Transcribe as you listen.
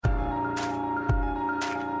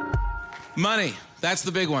Money, that's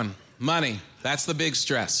the big one. Money, that's the big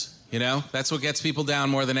stress. You know, that's what gets people down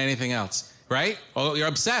more than anything else, right? Oh, you're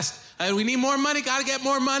obsessed. We need more money, gotta get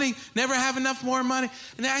more money, never have enough more money.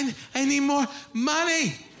 And I need more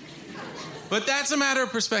money. But that's a matter of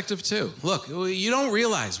perspective too. Look, we didn't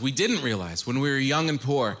realize when we were young and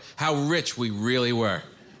poor how rich we really were,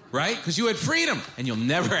 right? Because you had freedom and you'll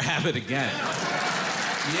never have it again.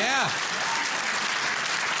 Yeah.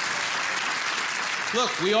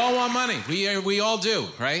 Look, we all want money. We all do,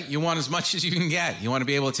 right? You want as much as you can get. You want to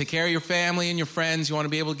be able to take care of your family and your friends. You want to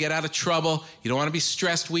be able to get out of trouble. You don't want to be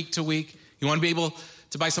stressed week to week. You want to be able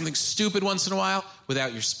to buy something stupid once in a while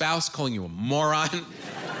without your spouse calling you a moron,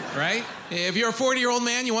 right? If you're a 40-year-old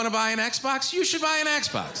man, you want to buy an Xbox, you should buy an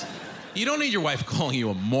Xbox. You don't need your wife calling you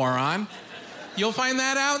a moron. You'll find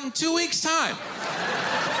that out in 2 weeks' time.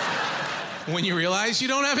 When you realize you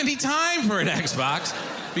don't have any time for an Xbox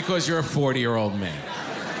because you're a 40-year-old man.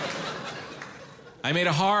 I made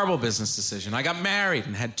a horrible business decision. I got married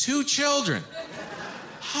and had 2 children.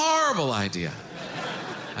 Horrible idea.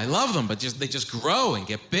 I love them, but they just grow and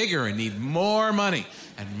get bigger and need more money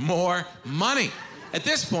and more money. At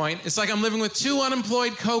this point, it's like I'm living with 2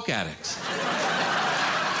 unemployed coke addicts.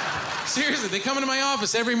 Seriously, they come into my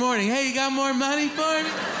office every morning. Hey, you got more money for me?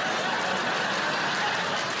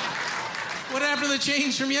 What happened to the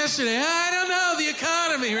change from yesterday? I don't know, the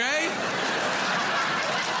economy, right?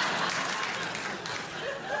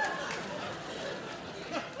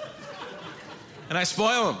 And I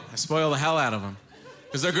spoil them. I spoil the hell out of them.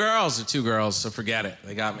 Because they're girls. They're 2 girls, so forget it.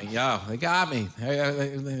 They got me. Yo, they got me.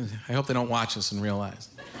 I hope they don't watch this and realize.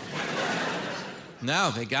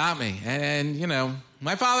 No, they got me. And, you know,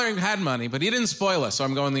 my father had money, but he didn't spoil us, so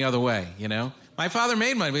I'm going the other way, you know? My father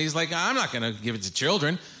made money, but he's like, I'm not going to give it to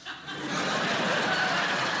children.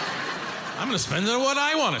 I'm going to spend it on what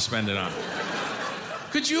I want to spend it on.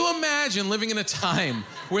 Could you imagine living in a time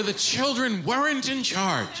where the children weren't in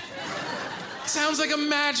charge? Sounds like a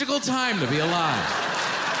magical time to be alive.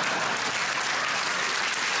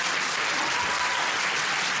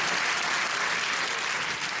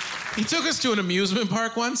 He took us to an amusement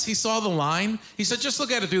park once. He saw the line. He said, just look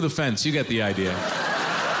at it through the fence. You get the idea.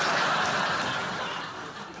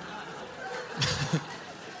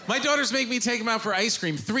 My daughters make me take them out for ice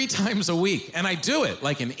cream 3 times a week, and I do it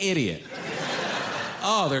like an idiot.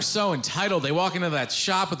 Oh, they're so entitled. They walk into that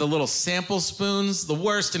shop with the little sample spoons. The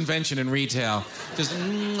worst invention in retail. Just,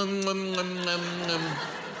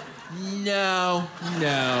 no.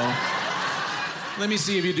 Let me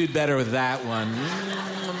see if you do better with that one.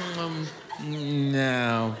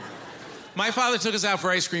 No. My father took us out for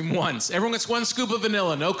ice cream once. Everyone gets 1 scoop of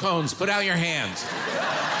vanilla, no cones. Put out your hands.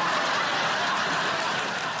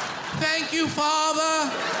 Thank you, Father.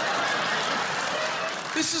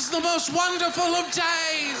 This is the most wonderful of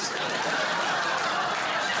days.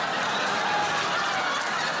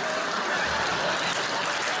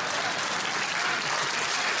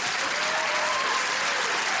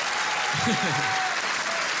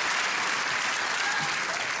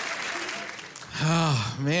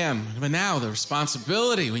 Oh, man. But now the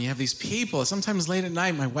responsibility when you have these people. Sometimes late at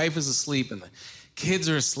night, my wife is asleep and the kids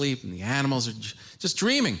are asleep and the animals are just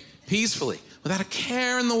dreaming peacefully without a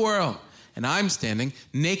care in the world. And I'm standing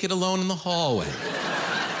naked alone in the hallway,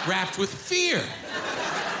 wrapped with fear,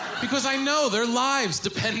 because I know their lives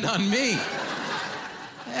depend on me.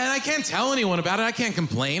 And I can't tell anyone about it. I can't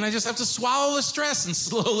complain. I just have to swallow the stress and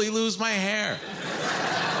slowly lose my hair.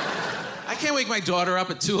 I can't wake my daughter up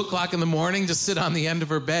at 2 o'clock in the morning, just sit on the end of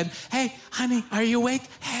her bed. Hey, honey, are you awake?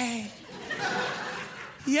 Hey.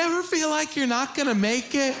 You ever feel like you're not gonna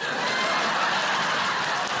make it?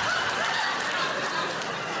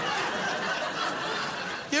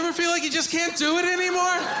 You ever feel like you just can't do it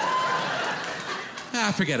anymore?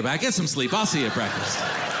 Forget about it. Get some sleep. I'll see you at breakfast.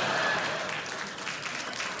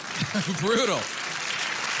 Brutal.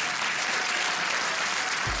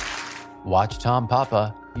 Watch Tom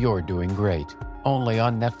Papa, You're Doing Great, only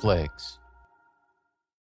on Netflix.